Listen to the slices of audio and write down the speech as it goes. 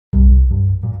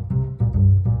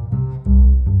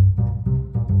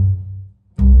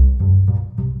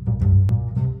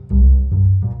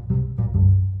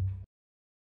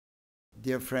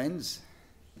Dear friends,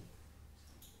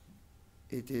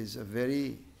 it is a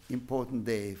very important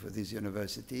day for this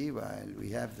university, while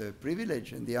we have the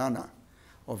privilege and the honor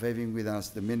of having with us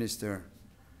the Minister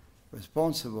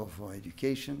responsible for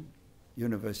education,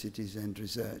 universities and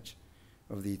research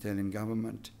of the Italian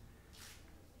government.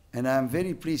 And I'm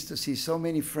very pleased to see so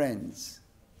many friends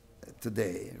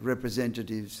today,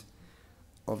 representatives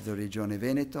of the Regione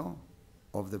Veneto,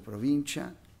 of the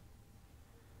Provincia,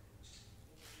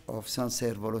 of San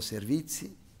Servolo Servizi.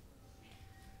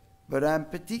 But I'm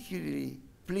particularly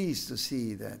pleased to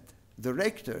see that the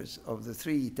rectors of the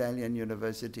 3 Italian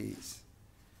universities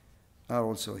are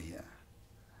also here.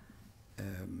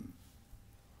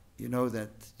 You know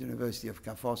that University of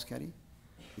Ca' Foscari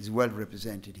is well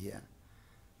represented here.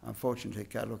 Unfortunately,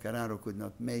 Carlo Carraro could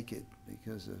not make it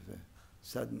because of a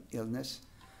sudden illness,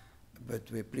 but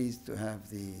we're pleased to have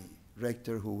the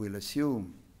rector who will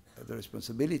assume the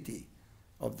responsibility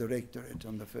of the rectorate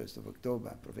on the 1st of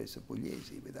October, Professor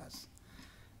Pugliesi, with us.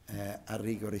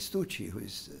 Arrigo Restucci, who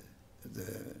is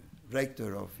the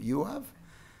rector of UAV,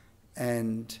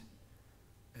 and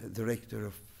the rector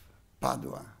of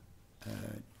Padua,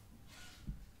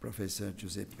 Professor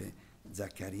Giuseppe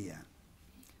Zaccaria.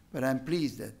 But I'm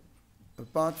pleased that,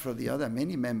 apart from the other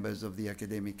many members of the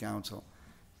Academic Council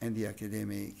and the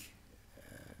academic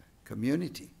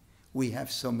community, we have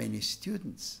so many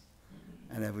students,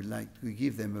 and I would like to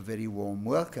give them a very warm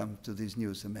welcome to this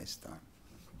new semester.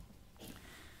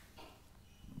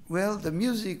 Well, the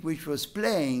music which was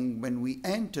playing when we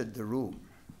entered the room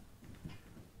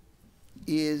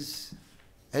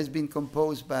has been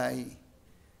composed by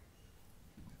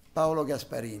Paolo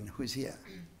Gasparin, who is here,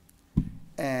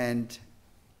 and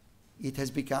it has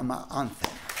become our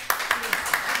anthem.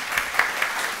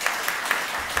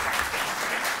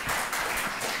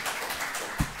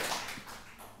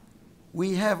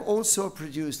 We have also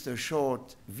produced a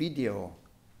short video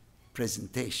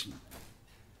presentation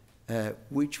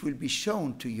which will be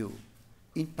shown to you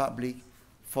in public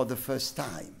for the first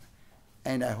time,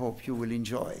 and I hope you will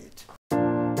enjoy it.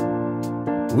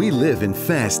 We live in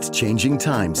fast-changing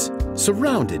times,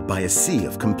 surrounded by a sea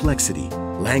of complexity,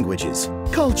 languages,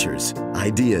 cultures,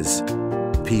 ideas,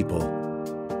 people.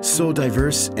 So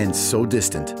diverse and so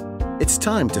distant. It's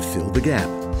time to fill the gap.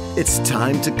 It's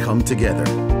time to come together.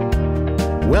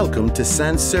 Welcome to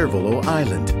San Servolo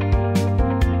Island.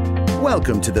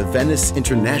 Welcome to the Venice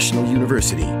International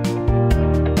University,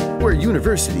 where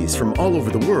universities from all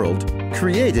over the world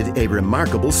created a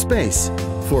remarkable space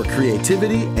for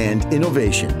creativity and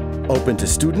innovation, open to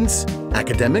students,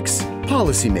 academics,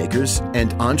 policymakers,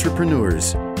 and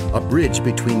entrepreneurs. A bridge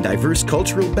between diverse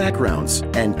cultural backgrounds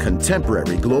and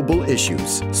contemporary global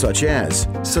issues such as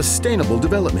sustainable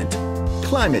development,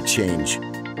 climate change,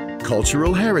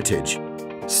 cultural heritage,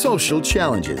 social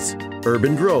challenges,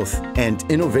 urban growth, and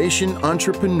innovation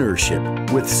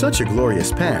entrepreneurship. With such a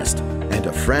glorious past and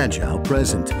a fragile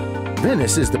present,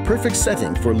 Venice is the perfect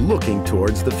setting for looking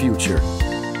towards the future.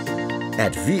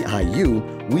 At VIU,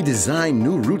 we design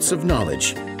new routes of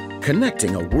knowledge,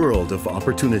 connecting a world of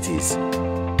opportunities.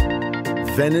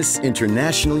 Venice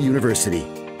International University,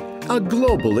 a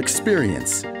global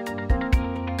experience.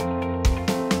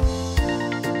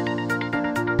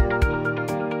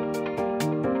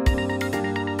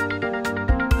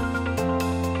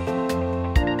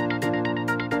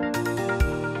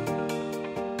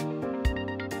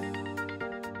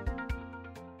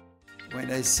 When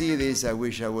I see this, I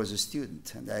wish I was a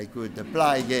student and I could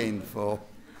apply again for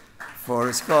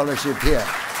a scholarship here.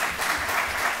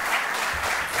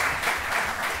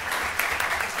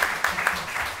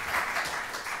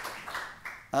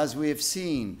 As we have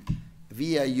seen,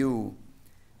 VIU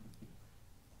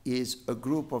is a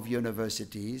group of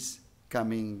universities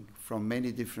coming from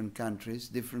many different countries,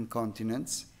 different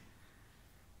continents,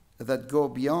 that go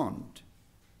beyond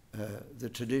the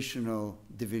traditional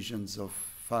divisions of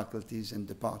faculties and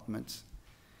departments.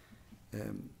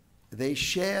 They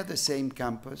share the same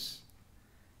campus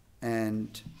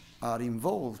and are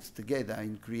involved together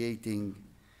in creating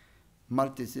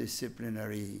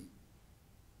multidisciplinary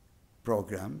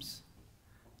programs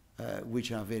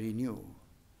which are very new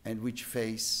and which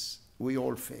we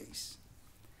all face.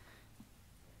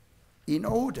 In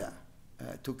order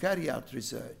to carry out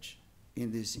research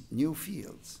in these new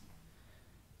fields,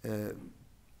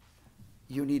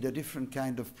 you need a different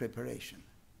kind of preparation.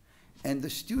 And the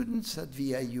students at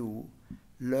VIU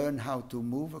learn how to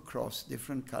move across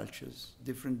different cultures,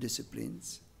 different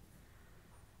disciplines,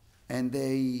 and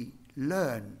they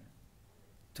learn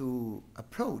to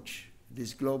approach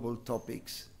these global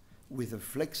topics with a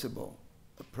flexible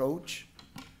approach,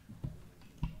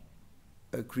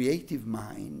 a creative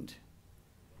mind,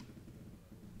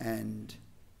 and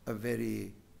a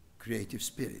very creative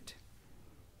spirit.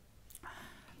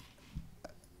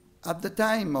 At the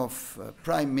time of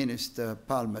Prime Minister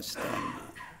Palmerston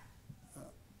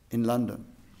in London,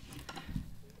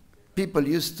 people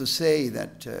used to say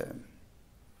that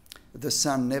the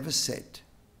sun never set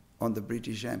on the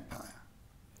British Empire.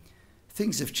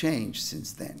 Things have changed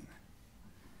since then.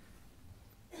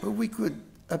 But we could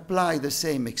apply the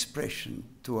same expression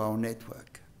to our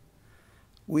network.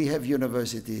 We have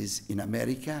universities in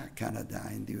America, Canada,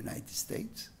 and the United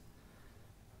States,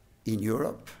 in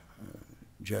Europe,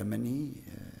 Germany,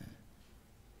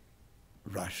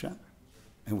 Russia,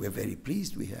 and we're very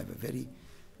pleased. We have a very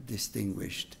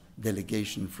distinguished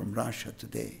delegation from Russia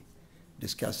today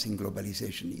discussing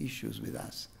globalization issues with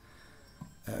us,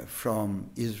 from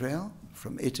Israel,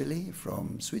 from Italy,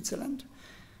 from Switzerland,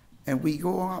 and we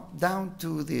go up down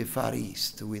to the Far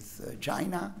East with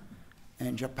China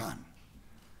and Japan.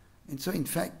 And so, in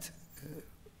fact,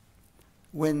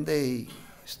 when they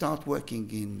start working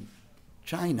in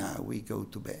China, we go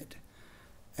to bed.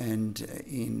 And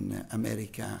in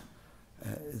America,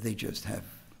 they just have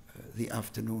the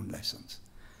afternoon lessons.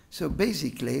 So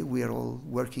basically, we are all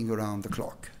working around the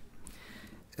clock.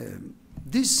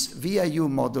 This VIU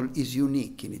model is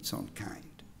unique in its own kind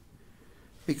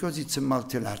because it's a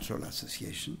multilateral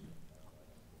association,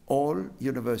 all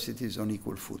universities on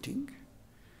equal footing,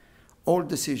 all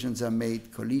decisions are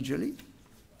made collegially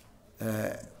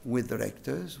with the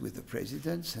rectors, with the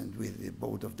presidents, and with the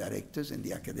board of directors and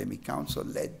the academic council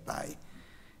led by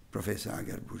Professor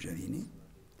Agar Bujarini.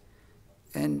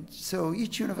 And so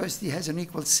each university has an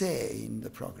equal say in the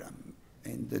program,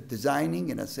 in the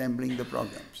designing and assembling the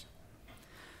programs.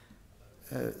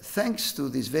 Thanks to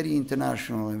this very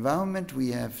international environment,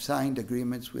 we have signed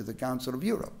agreements with the Council of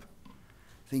Europe.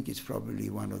 I think it's probably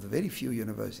one of the very few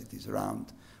universities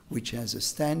around which has a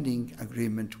standing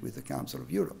agreement with the Council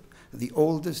of Europe, the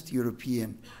oldest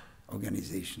European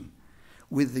organization,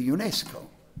 with the UNESCO,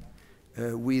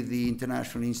 with the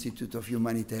International Institute of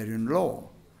Humanitarian Law,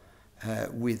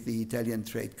 with the Italian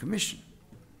Trade Commission.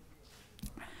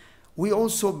 We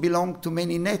also belong to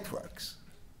many networks.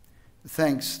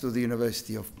 Thanks to the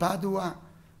University of Padua,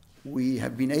 we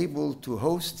have been able to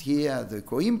host here the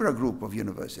Coimbra group of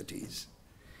universities.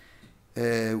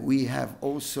 We have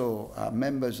also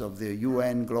members of the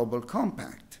UN Global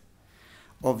Compact,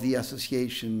 of the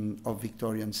Association of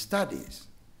Victorian Studies.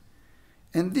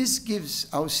 And this gives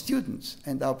our students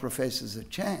and our professors a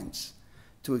chance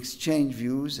to exchange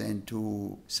views and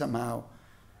to somehow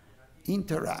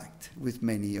interact with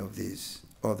many of these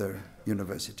other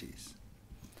universities.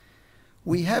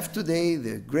 We have today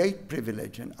the great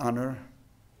privilege and honor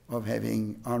of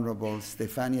having Honorable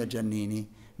Stefania Giannini,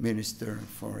 Minister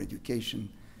for Education,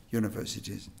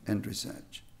 Universities and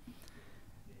Research.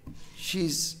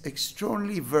 She's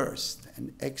extraordinarily versed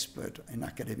and expert in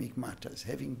academic matters,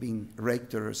 having been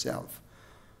rector herself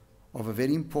of a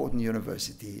very important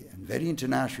university and very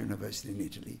international university in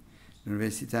Italy,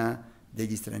 Università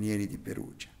degli Stranieri di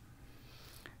Perugia.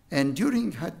 And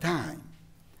during her time,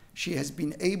 she has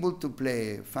been able to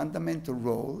play a fundamental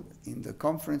role in the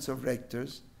Conference of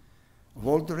Rectors, of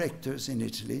all the rectors in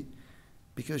Italy,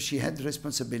 because she had the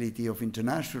responsibility of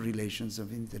international relations,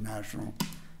 of international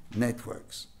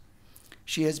networks.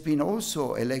 She has been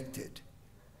also elected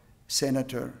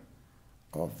senator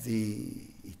of the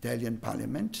Italian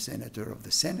Parliament, senator of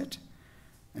the Senate,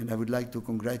 and I would like to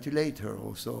congratulate her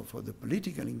also for the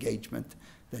political engagement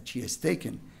that she has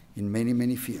taken in many,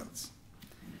 many fields.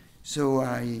 So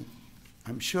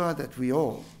I'm sure that we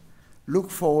all look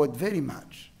forward very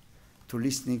much to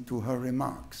listening to her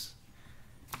remarks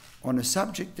on a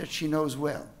subject that she knows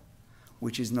well,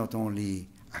 which is not only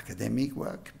academic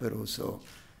work, but also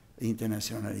the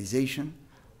internationalization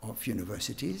of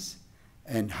universities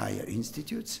and higher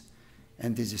institutes.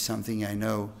 And this is something I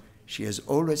know she has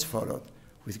always followed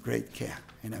with great care.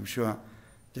 And I'm sure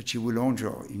that she will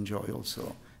enjoy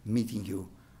also meeting you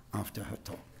after her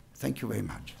talk. Thank you very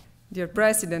much. Dear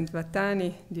President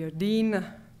Vattani, dear Dean,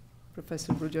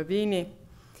 Professor Brugiavini,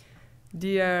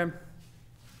 dear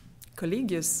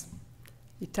colleagues,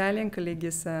 Italian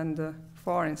colleagues and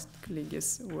foreign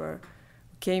colleagues who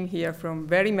came here from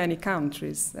very many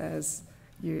countries, as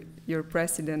your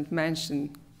President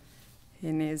mentioned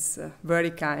in his very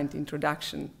kind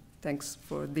introduction. Thanks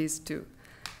for these too.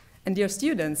 And dear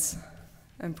students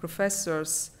and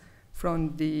professors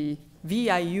from the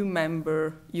VIU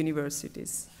member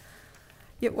universities.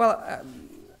 Yeah, well,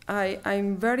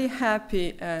 I'm very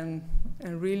happy and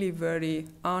really very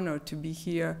honored to be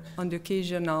here on the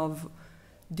occasion of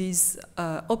this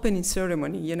opening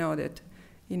ceremony. You know that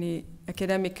in the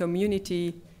academic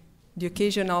community, the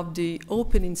occasion of the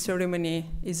opening ceremony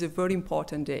is a very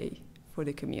important day for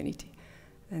the community.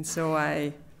 And so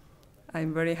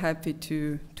I'm very happy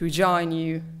to join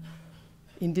you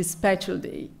in this special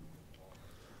day.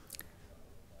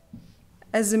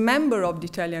 As a member of the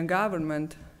Italian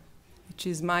government, which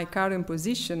is my current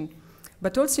position,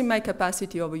 but also in my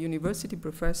capacity of a university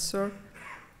professor,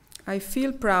 I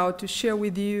feel proud to share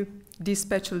with you this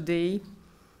special day.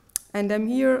 And I'm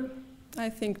here, I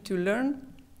think, to learn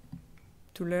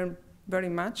very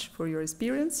much for your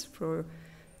experience, for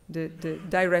the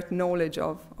direct knowledge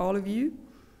of all of you,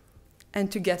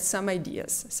 and to get some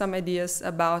ideas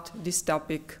about this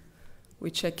topic,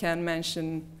 which I can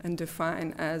mention and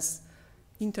define as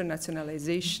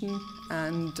internationalization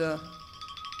and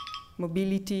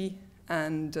mobility,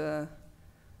 and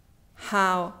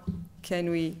how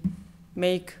can we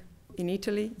make in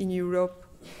Italy, in Europe,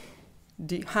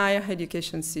 the higher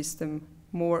education system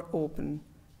more open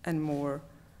and more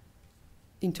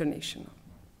international.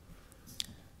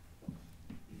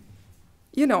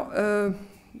 You know,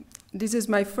 this is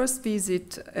my first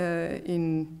visit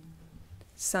in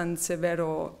San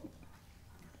Severo,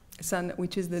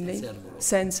 which is the name?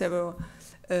 San Severo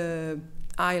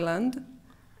Island,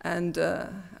 and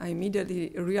I immediately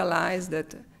realized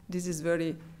that this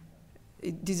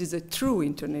is a true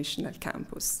international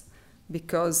campus,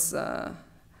 because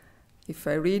if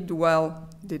I read well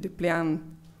the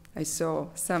plan I saw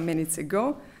some minutes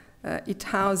ago, it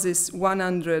houses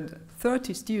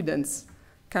 130 students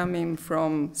coming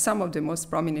from some of the most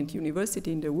prominent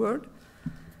universities in the world.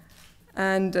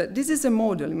 And this is a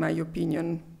model, in my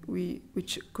opinion,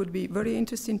 which could be very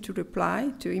interesting to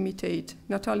imitate,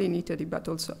 not only in Italy, but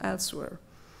also elsewhere.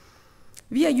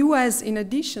 VIU has, in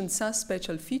addition, some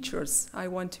special features I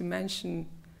want to mention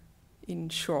in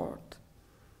short.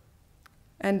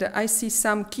 And I see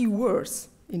some key words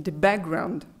in the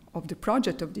background of the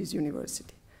project of this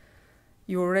university.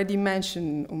 You already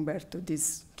mentioned, Umberto,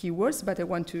 these keywords, but I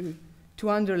want to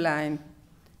underline,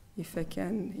 if I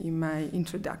can, in my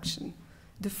introduction.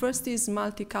 The first is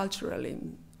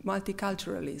multiculturalism,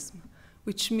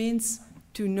 which means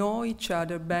to know each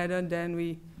other better than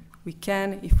we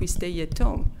can if we stay at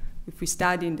home. If we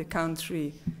study in the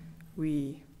country,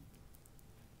 we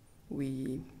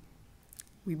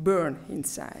burn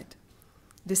inside.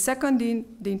 The second,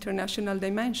 the international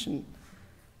dimension,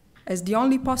 as the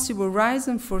only possible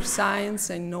horizon for science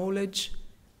and knowledge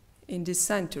in this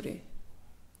century.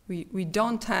 We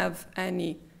don't have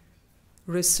any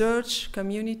research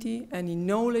community, any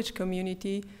knowledge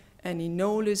community, any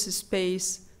knowledge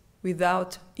space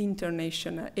without an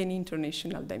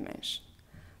international dimension.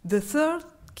 The third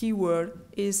keyword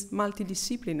is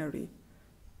multidisciplinary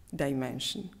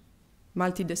dimension,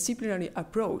 multidisciplinary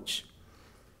approach,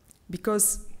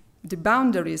 because the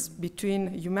boundaries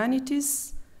between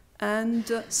humanities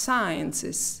and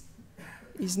sciences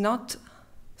is not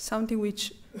something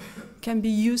which can be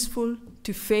useful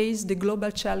to face the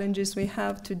global challenges we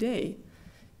have today.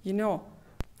 You know,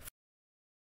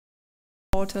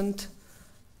 important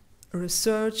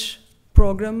research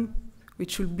program,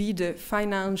 which will be the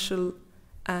financial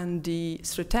and the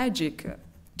strategic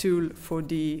tool for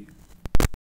the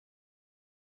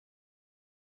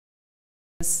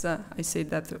I say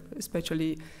that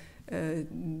especially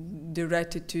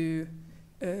directed to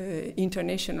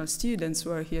international students who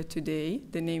are here today.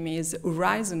 The name is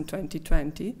Horizon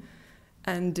 2020,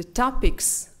 and the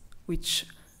topics which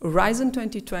Horizon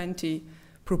 2020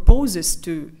 proposes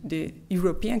to the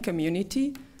European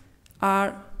community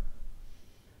are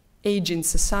aging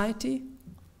society,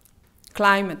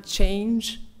 climate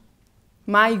change,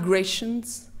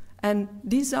 migrations, and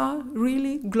these are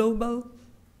really global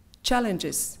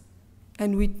challenges,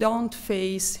 and we don't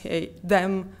face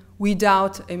them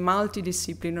without a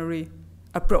multidisciplinary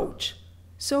approach.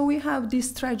 So we have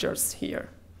these treasures here,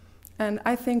 and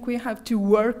I think we have to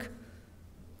work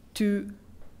to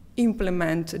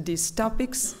implement these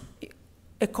topics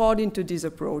according to this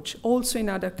approach, also in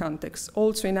other contexts,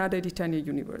 also in other Italian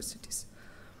universities.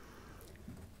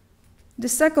 The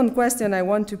second question I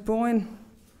want to point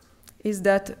is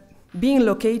that being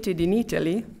located in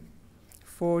Italy,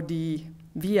 for the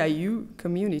VIU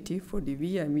community, for the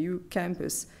VIU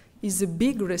campus, is a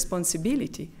big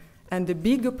responsibility and a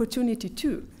big opportunity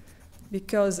too,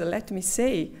 because let me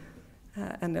say,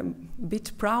 and I'm a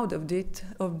bit proud of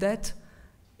that,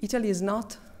 Italy is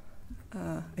not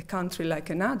a country like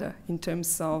another in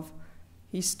terms of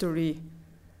history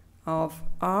of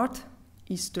art,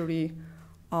 history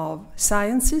of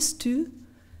sciences too,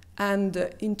 and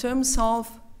in terms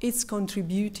of its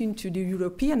contributing to the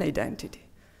European identity.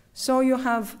 So you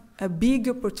have a big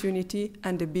opportunity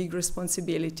and a big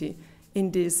responsibility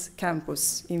in this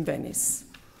campus in Venice.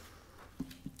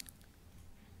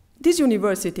 This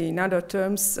university, in other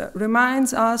terms,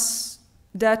 reminds us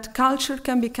that culture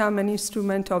can become an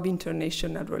instrument of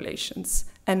international relations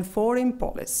and foreign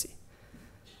policy.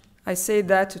 I say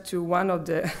that to one of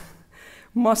the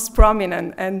most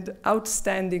prominent and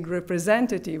outstanding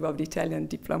representative of the Italian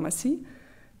diplomacy.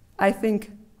 I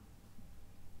think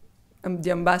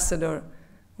the ambassador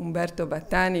Umberto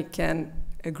Vattani can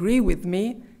agree with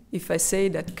me if I say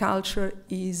that culture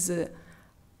is a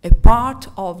part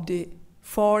of the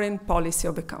foreign policy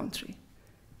of a country.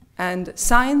 And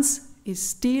science is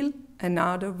still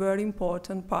another very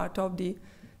important part of the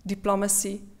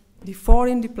diplomacy, the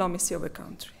foreign diplomacy of a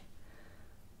country.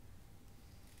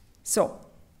 So,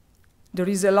 there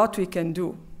is a lot we can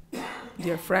do,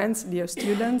 dear friends, dear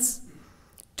students,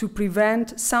 to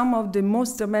prevent some of the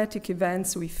most dramatic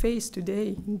events we face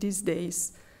today, in these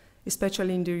days,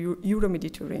 especially in the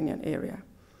Euro-Mediterranean area.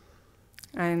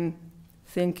 I'm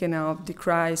thinking of the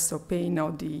cries or pain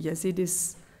of the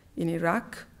Yazidis in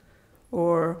Iraq,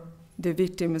 or the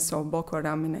victims of Boko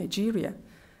Haram in Nigeria,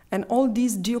 and all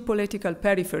these geopolitical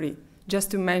periphery, just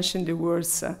to mention the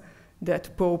words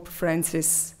that Pope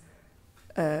Francis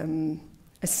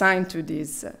assigned to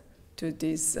these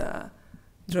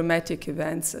dramatic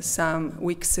events some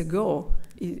weeks ago,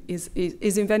 is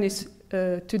in Venice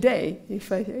today,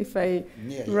 if I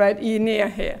write near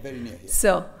here. Very near here.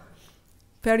 So,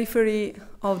 periphery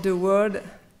of the world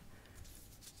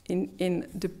in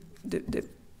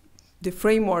the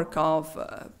framework of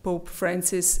Pope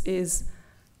Francis is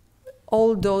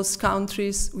all those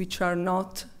countries which are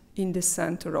not in the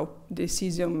center of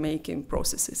decision-making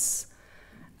processes.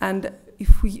 And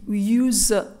if we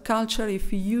use culture,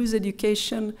 if we use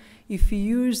education, if we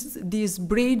use these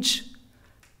bridge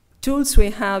tools we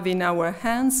have in our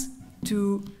hands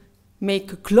to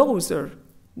make closer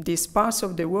these parts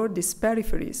of the world, these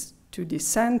peripheries, to the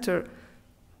center,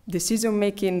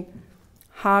 decision-making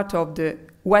heart of the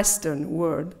Western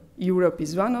world. Europe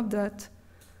is one of that,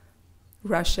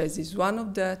 Russia is one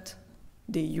of that,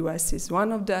 the US is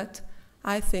one of that.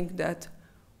 I think that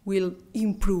will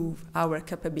improve our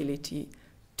capability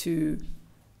to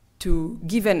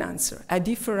give an answer, a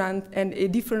different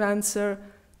answer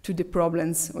to the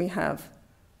problems we have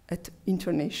at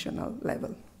international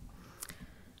level.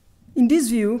 In this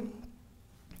view,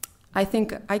 I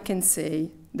think I can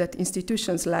say that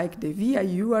institutions like the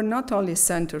VIU are not only a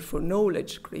center for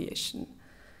knowledge creation,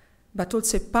 but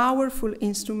also a powerful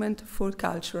instrument for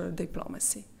cultural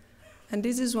diplomacy. And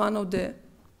this is one of the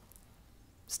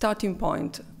starting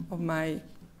point of my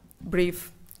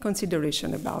brief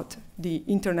consideration about the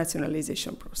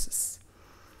internationalization process.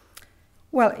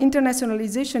 Well,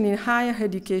 internationalization in higher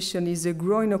education is a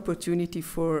growing opportunity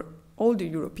for all the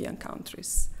European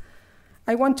countries.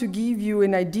 I want to give you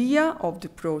an idea of the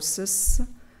process,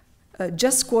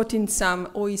 just quoting some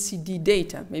OECD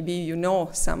data. Maybe you know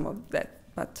some of that,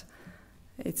 but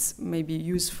it's maybe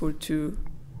useful to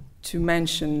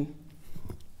mention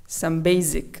some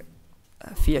basic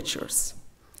features.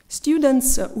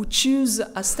 Students who choose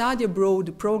a study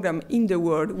abroad program in the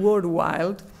world,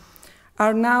 worldwide,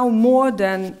 are now more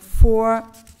than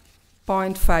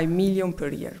 4.5 million per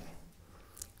year,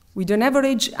 with an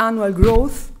average annual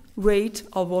growth rate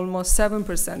of almost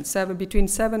 7%, between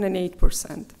 7 and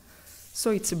 8%.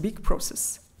 So it's a big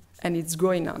process, and it's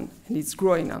going on, and it's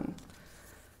growing on.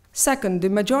 Second, the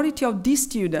majority of these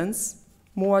students,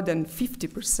 more than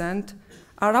 50%,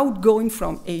 are outgoing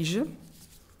from Asia,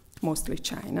 mostly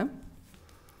China,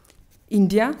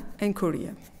 India, and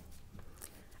Korea.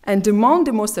 And among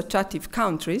the most attractive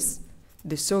countries,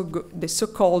 the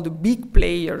so-called big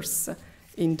players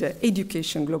in the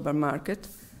education global market,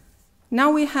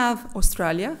 now we have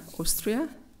Australia, Austria,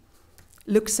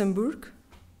 Luxembourg,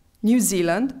 New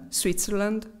Zealand,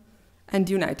 Switzerland, and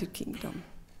the United Kingdom.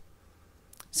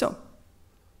 So,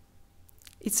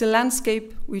 it's a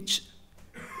landscape which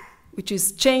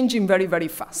is changing very, very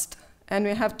fast. And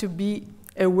we have to be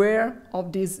aware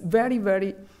of this very,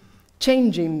 very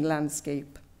changing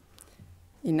landscape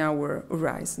in our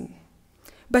horizon.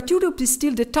 But Europe is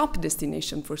still the top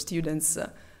destination for students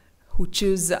who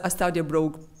choose a study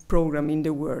abroad program in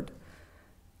the world.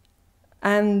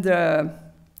 And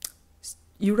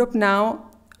Europe now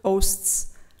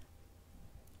hosts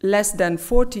less than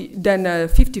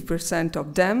 50%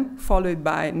 of them, followed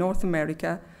by North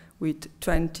America with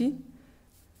 20%,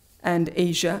 and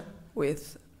Asia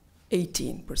with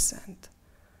 18%.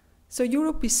 So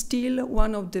Europe is still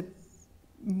one of the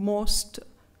most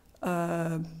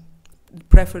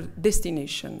preferred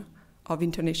destination of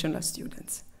international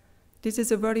students. This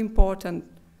is a very important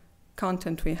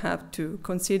content we have to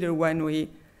consider when we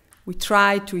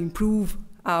try to improve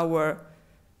our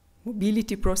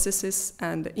mobility processes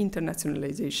and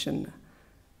internationalization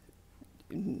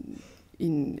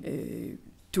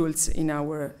tools in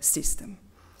our system.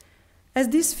 As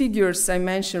these figures I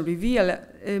mentioned reveal,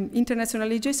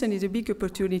 internationalization is a big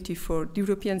opportunity for the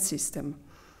European system.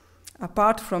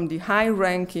 Apart from the high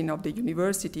ranking of the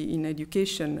university in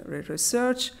education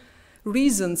research,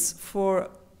 reasons for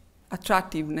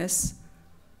attractiveness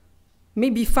may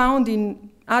be found in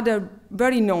other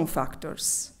very known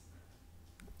factors.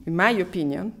 In my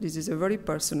opinion, this is a very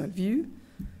personal view,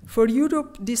 for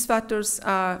Europe these factors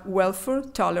are welfare,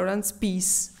 tolerance,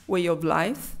 peace, way of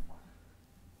life.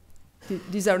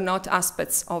 These are not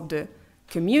aspects of the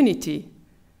community,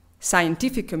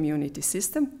 scientific community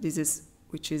system,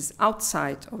 which is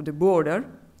outside of the border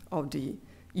of the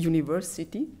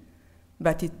university,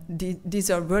 but these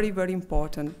are very, very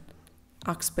important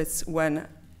aspects when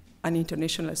an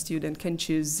international student can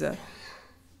choose the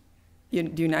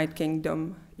United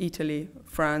Kingdom, Italy,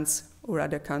 France, or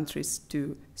other countries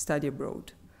to study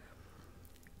abroad.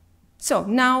 So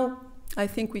now I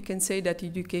think we can say that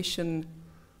education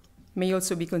may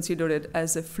also be considered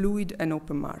as a fluid and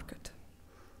open market,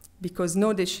 because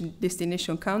no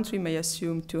destination country may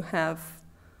assume to have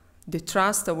the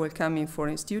trust of welcoming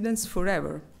foreign students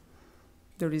forever.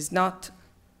 There is not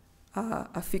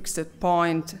a fixed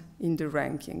point in the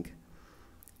ranking.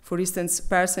 For instance,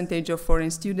 percentage of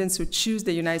foreign students who choose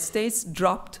the United States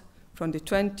dropped from the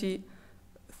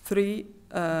 23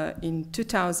 in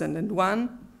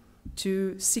 2001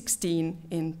 to 16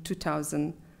 in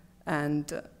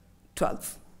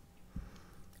 2012,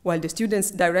 while the students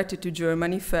directed to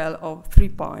Germany fell of 3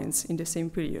 points in the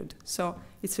same period. So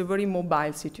it's a very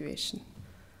mobile situation.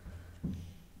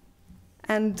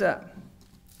 And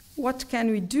what can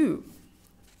we do?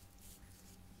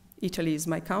 Italy is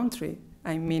my country.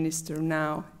 I'm minister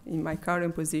now in my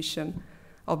current position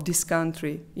of this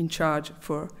country in charge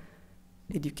for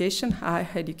education, higher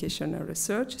education and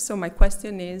research. So my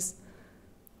question is,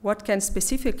 what can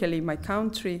specifically my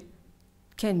country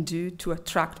can do to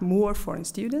attract more foreign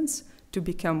students, to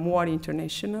become more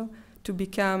international, to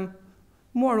become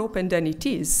more open than it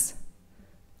is,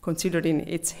 considering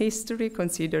its history,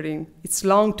 considering its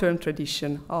long-term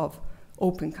tradition of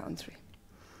open country.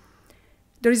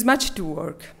 There is much to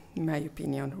work, in my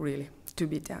opinion, really, to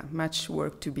be done, much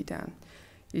work to be done.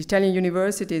 Italian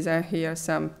universities, I hear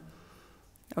some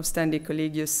outstanding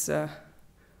colleagues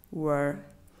who are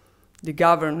the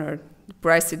governor, the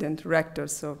president,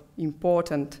 rectors of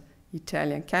important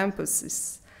Italian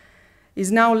campuses,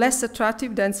 is now less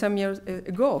attractive than some years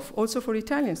ago, also for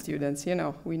Italian students,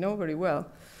 we know very well.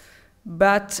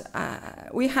 But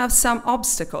we have some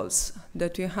obstacles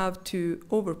that we have to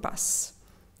overpass.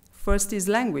 First is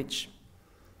language.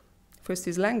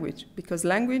 Because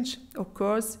language, of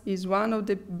course, is one of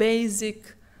the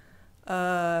basic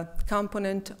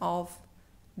component of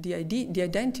the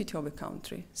identity of a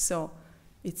country. So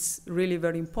it's really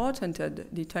very important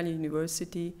that the Italian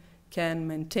university can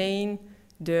maintain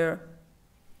their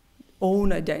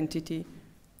own identity,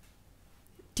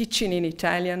 teaching in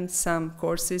Italian some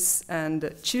courses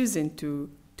and choosing to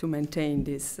maintain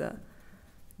this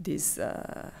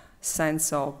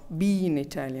sense of being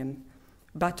Italian.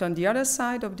 But on the other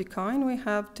side of the coin, we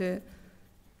have the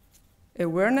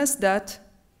awareness that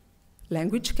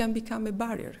language can become a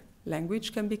barrier.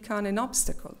 Language can become an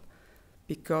obstacle.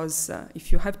 Because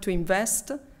if you have to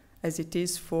invest, as it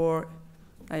is for,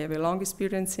 I have a long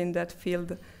experience in that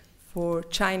field, for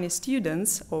Chinese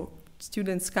students or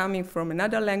students coming from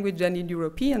another language than the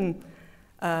European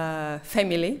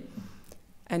family,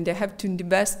 and they have to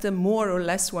invest more or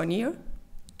less 1 year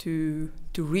to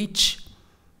reach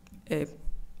a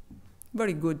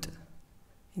very good,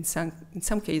 in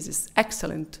some cases,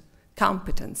 excellent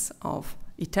competence of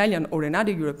Italian or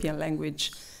another European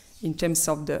language. In terms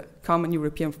of the common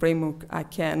European framework, I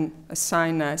can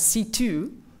assign a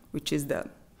C2, which is the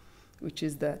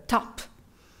top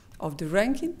of the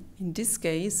ranking. In this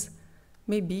case,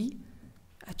 maybe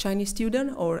a Chinese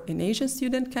student or an Asian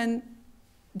student can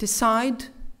decide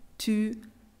to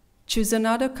choose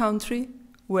another country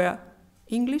where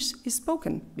English is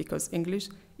spoken, because English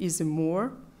is a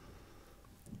more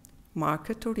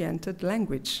market-oriented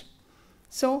language.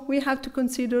 So we have to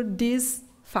consider this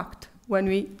fact when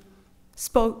we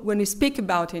speak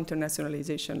about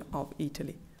internationalization of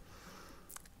Italy.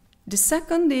 The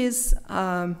second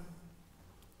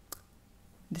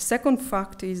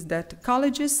fact is that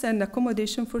colleges and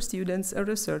accommodation for students and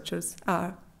researchers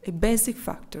are a basic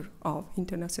factor of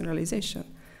internationalization.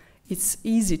 It's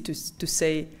easy to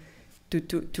say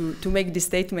to make this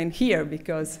statement here,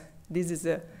 because this is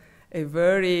a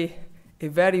very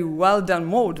well done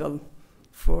model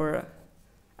for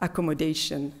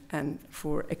accommodation and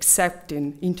for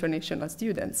accepting international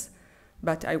students.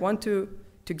 But I want to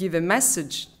give a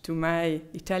message to my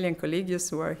Italian colleagues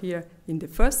who are here in the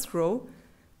first row.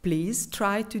 Please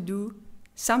try to do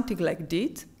something like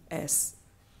this as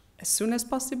soon as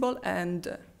possible,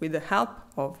 and with the help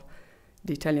of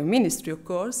the Italian ministry, of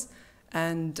course,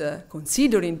 and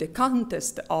considering the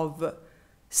context of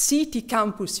city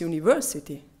campus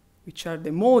university, which are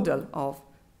the model of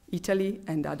Italy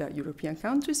and other European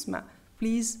countries.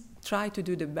 Please try to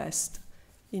do the best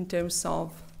in terms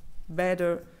of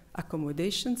better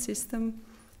accommodation system,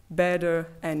 better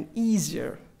and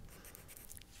easier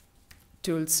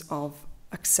tools of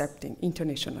accepting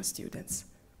international students.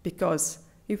 Because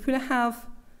if we have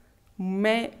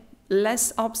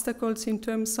less obstacles in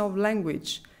terms of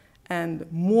language and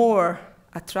more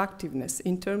attractiveness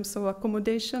in terms of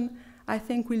accommodation, I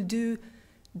think we'll do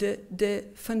the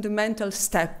fundamental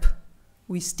step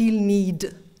we still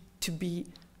need to be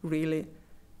really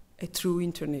a true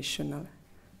international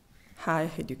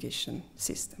higher education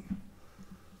system.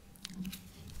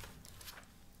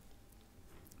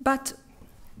 But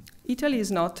Italy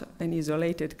is not an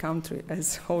isolated country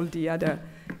as all the other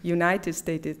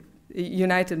United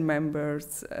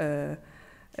members,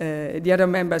 the other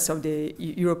members of the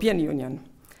European Union.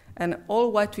 And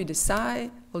all that we decide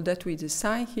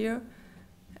here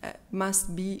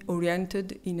must be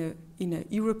oriented in a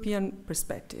European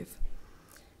perspective.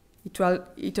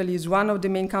 Italy is one of the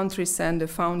main countries and a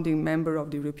founding member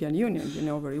of the European Union, you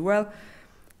know very well,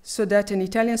 so that an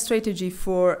Italian strategy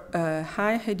for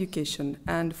higher education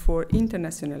and for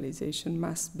internationalization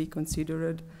must be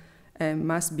considered and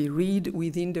must be read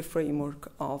within the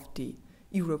framework of the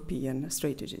European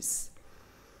strategies.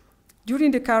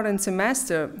 During the current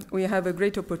semester, we have a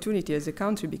great opportunity as a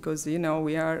country because, you know,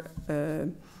 we are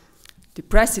the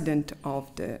president of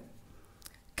the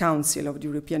Council of the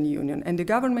European Union, and the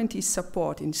government is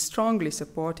strongly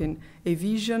supporting a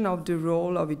vision of the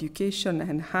role of education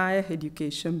and higher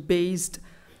education based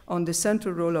on the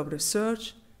central role of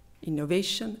research,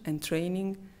 innovation, and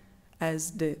training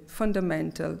as the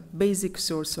fundamental basic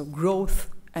source of growth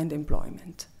and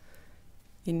employment.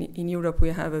 In Europe, we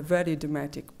have a very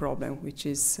dramatic problem, which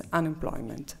is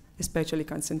unemployment, especially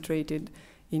concentrated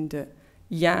in the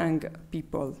young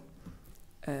people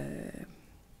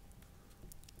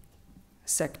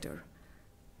sector.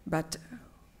 But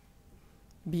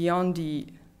beyond the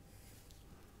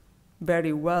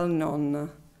very well-known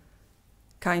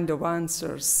kind of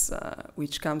answers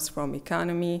which comes from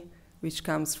economy, which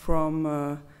comes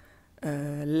from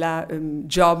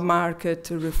job market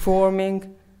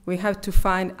reforming, we have to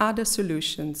find other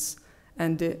solutions,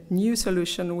 and the new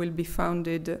solution will be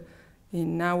founded,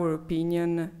 in our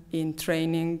opinion, in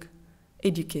training,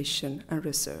 education, and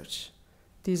research.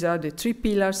 These are the three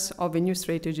pillars of the new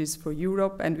strategies for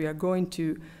Europe, and we are going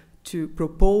to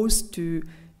propose to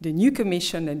the new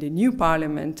Commission and the new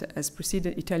Parliament as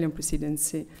Italian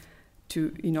presidency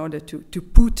in order to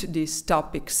put these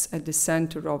topics at the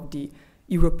center of the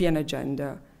European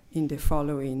agenda in the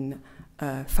following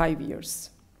 5 years.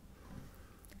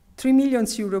 3 million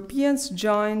Europeans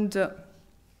joined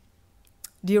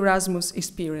the Erasmus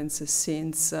experience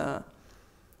since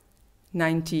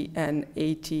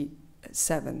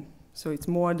 1987. So it's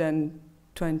more than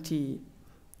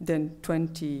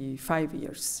 25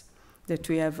 years that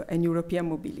we have an European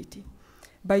mobility.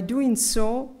 By doing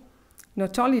so,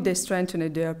 not only they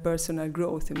strengthened their personal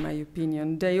growth, in my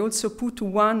opinion, they also put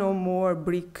one or more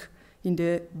brick in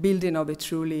the building of a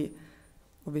truly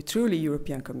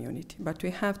European community. But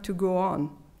we have to go on.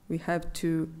 We have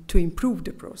to improve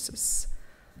the process.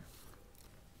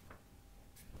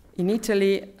 In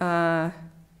Italy,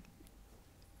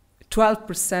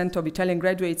 12% of Italian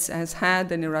graduates has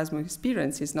had an Erasmus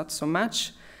experience. It's not so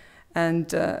much.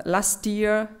 And last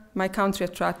year, my country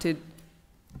attracted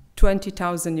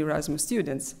 20,000 Erasmus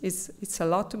students. It's a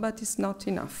lot, but it's not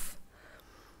enough.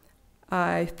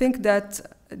 I think that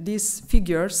these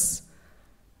figures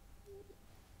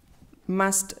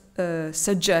must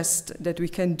suggest that we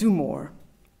can do more,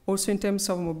 also in terms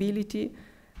of mobility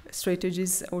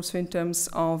strategies, also in terms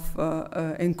of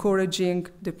encouraging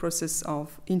the process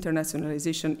of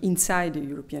internationalization inside the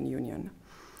European Union.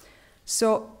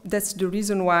 So that's the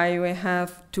reason why we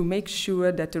have to make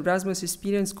sure that Erasmus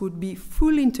experience could be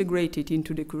fully integrated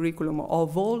into the curriculum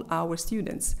of all our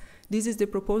students. This is the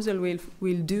proposal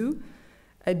we'll do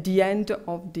at the end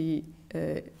of the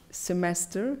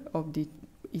semester, of the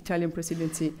Italian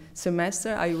presidency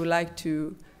semester. I would like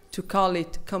to to call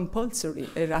it compulsory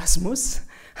Erasmus.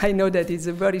 I know that it's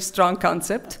a very strong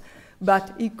concept,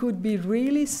 but it could be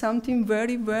really something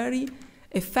very, very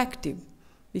effective,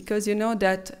 because you know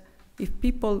that if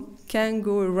people can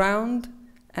go around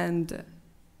and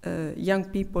young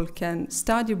people can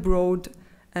study abroad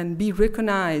and be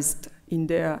recognized in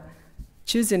their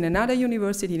choosing another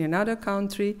university in another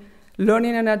country,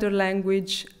 learning another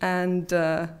language, and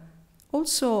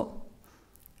also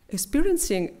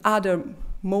experiencing other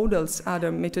models,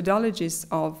 other methodologies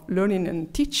of learning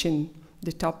and teaching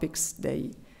the topics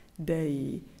they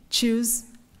choose,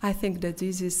 I think that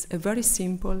this is a very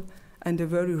simple and a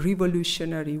very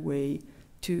revolutionary way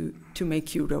to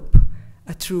make Europe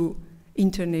a true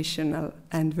international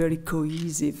and very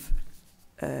cohesive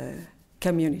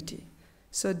community.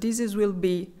 So this will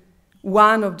be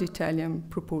one of the Italian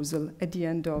proposals at the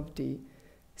end of the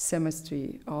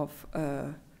semester of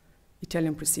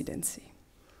Italian presidency.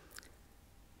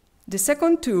 The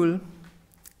second tool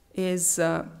is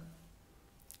the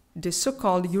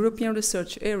so-called European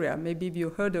Research Area. Maybe you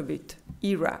heard of it,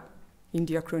 ERA in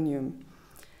the acronym.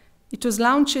 It was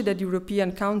launched at the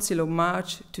European Council of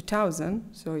March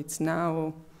 2000, so it's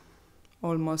now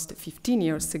almost 15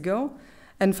 years ago,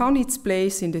 and found its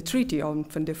place in the Treaty on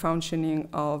the Functioning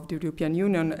of the European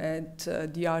Union at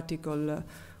the Article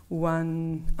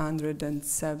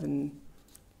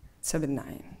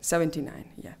 179.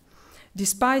 Yeah.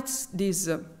 Despite these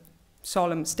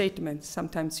solemn statements,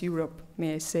 sometimes Europe,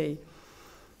 may I say,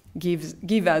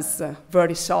 give us a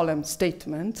very solemn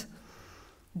statement,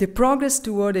 the progress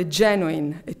toward a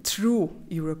genuine, a true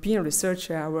European research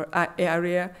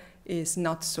area is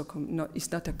not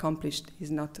accomplished, is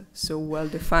not so well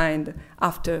defined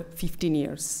after 15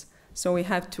 years. So we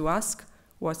have to ask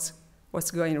what's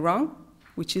going wrong,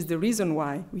 which is the reason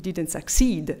why we didn't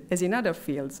succeed, as in other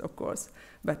fields, of course,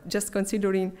 but just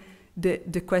considering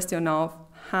the question of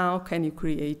how can you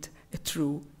create a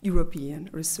true European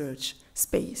research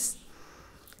space.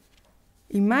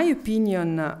 In my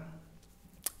opinion,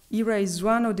 ERA is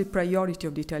one of the priorities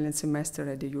of the Italian semester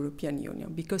at the European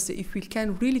Union, because if we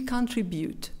can really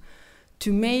contribute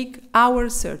to make our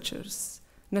researchers,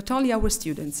 not only our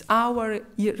students, our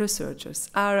researchers,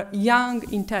 our young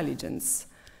intelligence,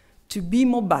 to be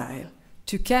mobile,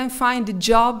 to can find a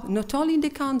job not only in the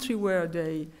country where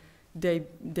they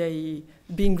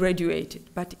being graduated,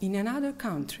 but in another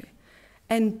country.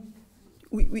 And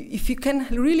if you can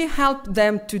really help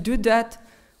them to do that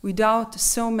without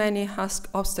so many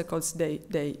obstacles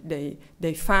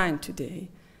they find today,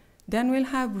 then we'll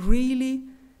have really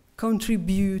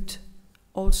contribute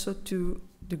also to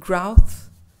the growth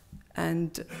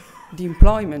and the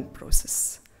employment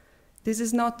process. This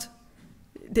is not,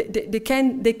 they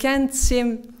can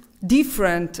seem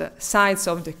different sides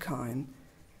of the coin,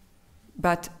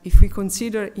 but if we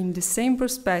consider in the same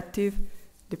perspective,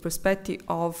 the perspective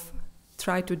of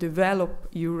try to develop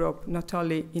Europe not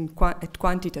only at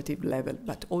quantitative level,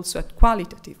 but also at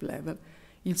qualitative level,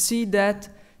 you'll see that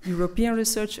the European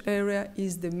research area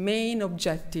is the main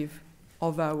objective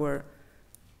of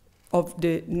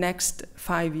the next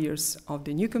 5 years of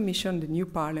the new Commission, the new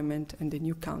Parliament, and the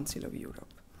new Council of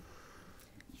Europe.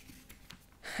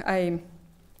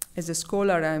 As a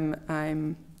scholar,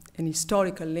 I'm an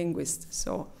historical linguist,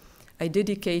 so I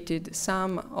dedicated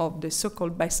some of the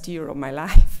so-called best year of my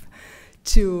life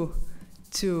to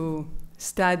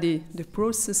study the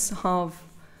process of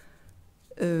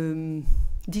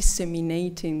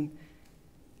disseminating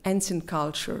ancient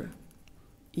culture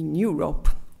in Europe,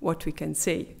 what we can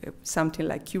say, something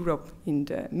like Europe in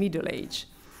the Middle Age.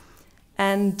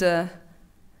 And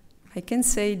I can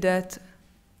say that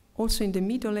also in the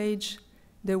Middle Age,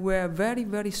 there were very,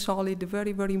 very solid,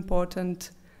 very, very important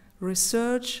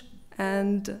research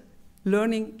and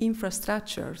learning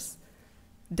infrastructures.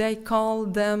 They call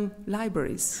them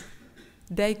libraries.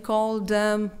 They call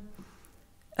them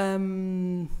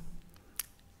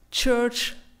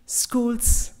church,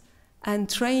 schools, and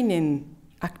training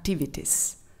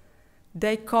activities.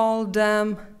 They call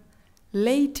them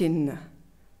Latin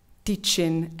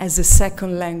teaching as a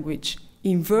second language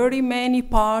in very many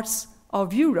parts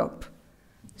of Europe.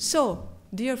 So,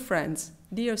 dear friends,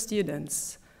 dear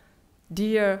students,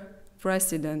 dear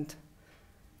President,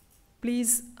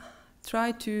 please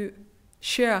try to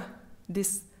share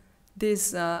this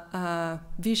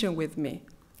vision with me.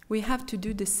 We have to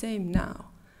do the same now.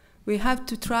 We have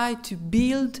to try to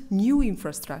build new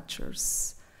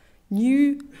infrastructures,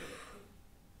 new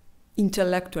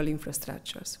intellectual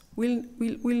infrastructures. We'll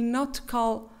not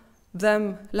call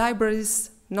them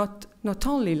libraries, not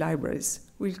only libraries.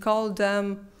 We'll call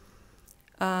them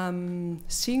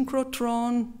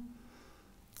synchrotron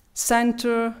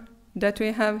center that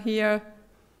we have here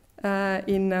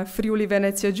in Friuli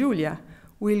Venezia Giulia.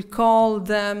 We'll call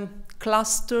them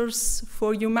clusters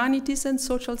for humanities and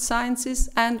social sciences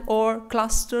and or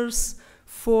clusters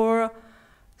for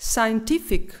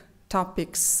scientific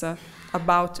topics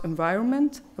about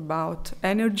environment, about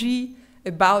energy,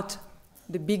 about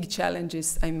the big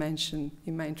challenges I mentioned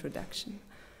in my introduction.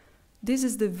 This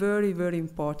is the very, very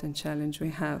important challenge we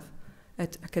have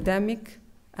at academic,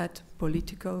 at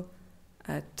political,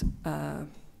 at,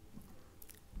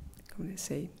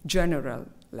 general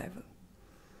level.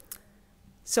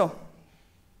 So,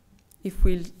 if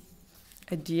we'll,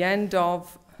 at the end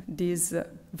of this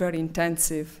very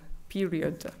intensive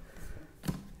period,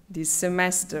 this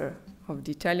semester of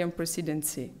the Italian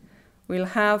presidency, we'll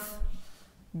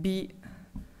be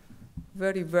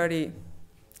very, very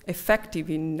effective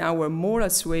in our moral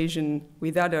suasion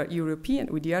with the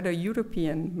other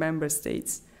European member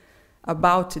states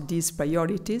about these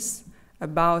priorities,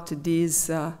 about this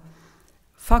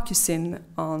focusing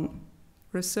on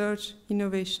research,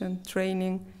 innovation,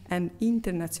 training, and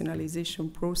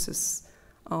internationalization process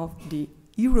of the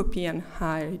European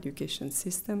higher education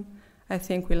system. I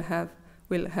think we'll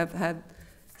have had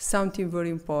something very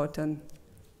important,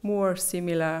 more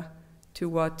similar to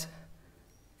what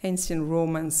ancient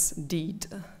Romans did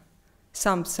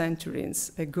some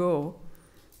centuries ago,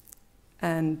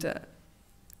 and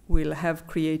will have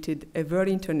created a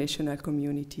very international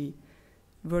community,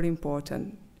 very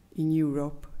important in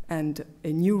Europe, and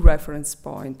a new reference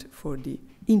point for the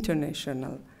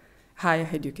international higher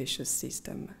education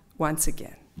system once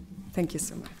again. Thank you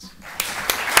so much.